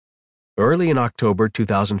Early in October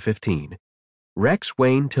 2015, Rex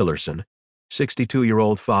Wayne Tillerson,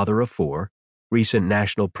 62-year-old father of four, recent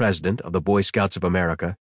national president of the Boy Scouts of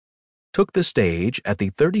America, took the stage at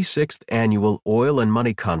the 36th Annual Oil and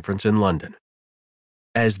Money Conference in London.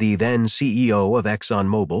 As the then CEO of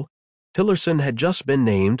ExxonMobil, Tillerson had just been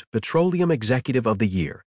named Petroleum Executive of the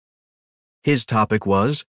Year. His topic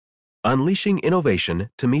was Unleashing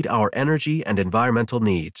Innovation to Meet Our Energy and Environmental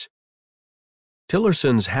Needs.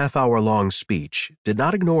 Tillerson's half-hour-long speech did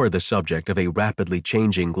not ignore the subject of a rapidly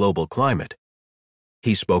changing global climate.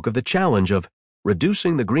 He spoke of the challenge of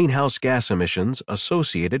reducing the greenhouse gas emissions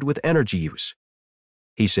associated with energy use.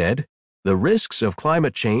 He said, "The risks of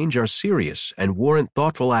climate change are serious and warrant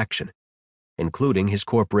thoughtful action," including his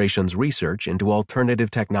corporation's research into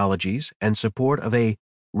alternative technologies and support of a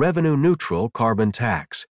revenue-neutral carbon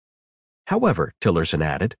tax. However, Tillerson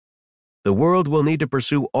added, the world will need to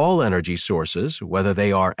pursue all energy sources, whether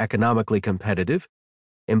they are economically competitive.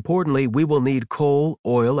 Importantly, we will need coal,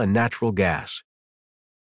 oil, and natural gas.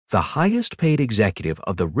 The highest-paid executive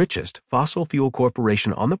of the richest fossil fuel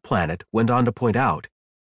corporation on the planet went on to point out,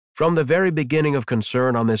 from the very beginning of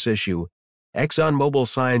concern on this issue, ExxonMobil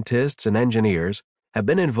scientists and engineers have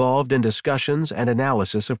been involved in discussions and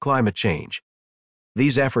analysis of climate change.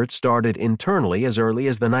 These efforts started internally as early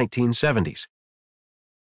as the 1970s.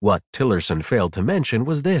 What Tillerson failed to mention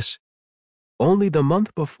was this. Only the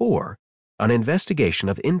month before, an investigation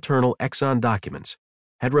of internal Exxon documents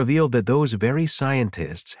had revealed that those very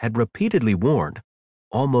scientists had repeatedly warned,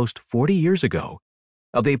 almost 40 years ago,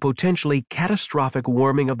 of a potentially catastrophic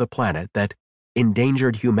warming of the planet that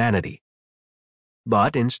endangered humanity.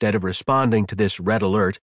 But instead of responding to this red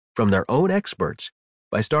alert from their own experts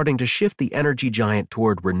by starting to shift the energy giant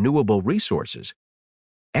toward renewable resources,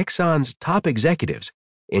 Exxon's top executives,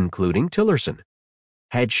 including Tillerson,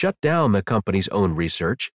 had shut down the company's own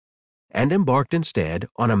research and embarked instead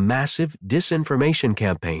on a massive disinformation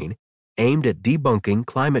campaign aimed at debunking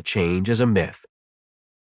climate change as a myth.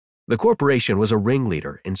 The corporation was a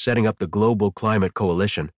ringleader in setting up the Global Climate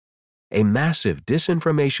Coalition, a massive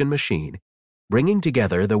disinformation machine bringing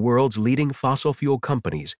together the world's leading fossil fuel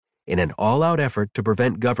companies in an all-out effort to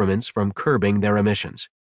prevent governments from curbing their emissions.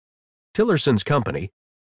 Tillerson's company,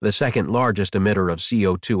 the second largest emitter of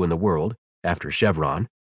CO2 in the world, after Chevron,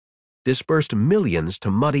 dispersed millions to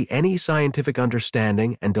muddy any scientific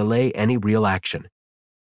understanding and delay any real action.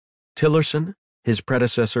 Tillerson, his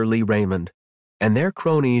predecessor Lee Raymond, and their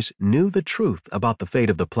cronies knew the truth about the fate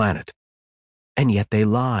of the planet. And yet they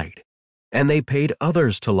lied, and they paid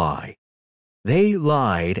others to lie. They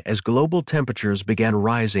lied as global temperatures began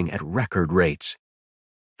rising at record rates.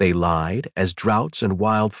 They lied as droughts and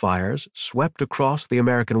wildfires swept across the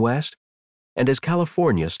American West and as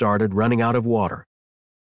California started running out of water.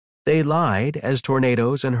 They lied as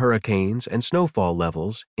tornadoes and hurricanes and snowfall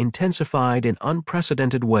levels intensified in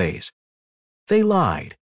unprecedented ways. They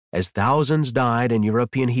lied as thousands died in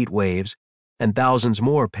European heat waves and thousands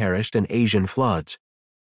more perished in Asian floods.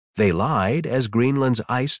 They lied as Greenland's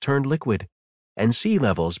ice turned liquid and sea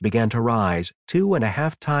levels began to rise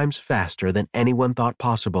 2.5 times faster than anyone thought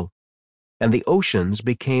possible, and the oceans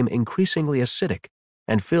became increasingly acidic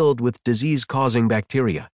and filled with disease-causing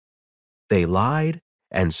bacteria. They lied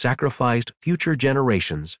and sacrificed future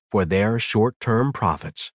generations for their short-term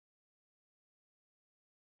profits.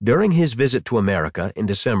 During his visit to America in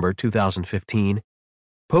December 2015,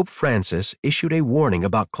 Pope Francis issued a warning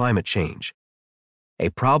about climate change, a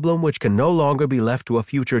problem which can no longer be left to a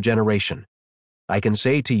future generation. I can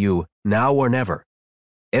say to you, now or never,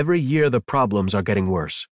 every year the problems are getting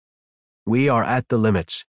worse. We are at the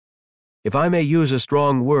limits. If I may use a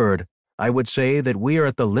strong word, I would say that we are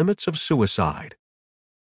at the limits of suicide.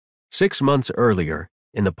 6 months earlier,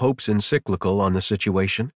 in the Pope's encyclical on the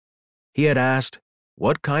situation, he had asked,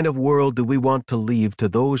 "What kind of world do we want to leave to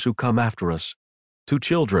those who come after us, to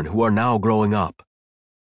children who are now growing up?"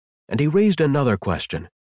 And he raised another question.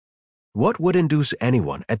 What would induce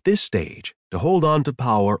anyone at this stage to hold on to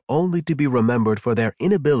power only to be remembered for their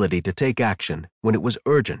inability to take action when it was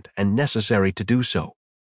urgent and necessary to do so?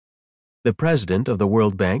 The president of the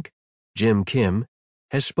World Bank, Jim Kim,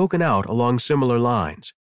 has spoken out along similar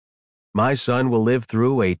lines. My son will live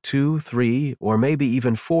through a 2, 3, or maybe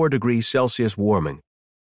even 4 degrees Celsius warming.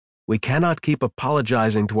 We cannot keep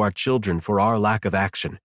apologizing to our children for our lack of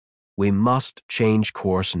action. We must change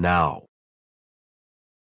course now.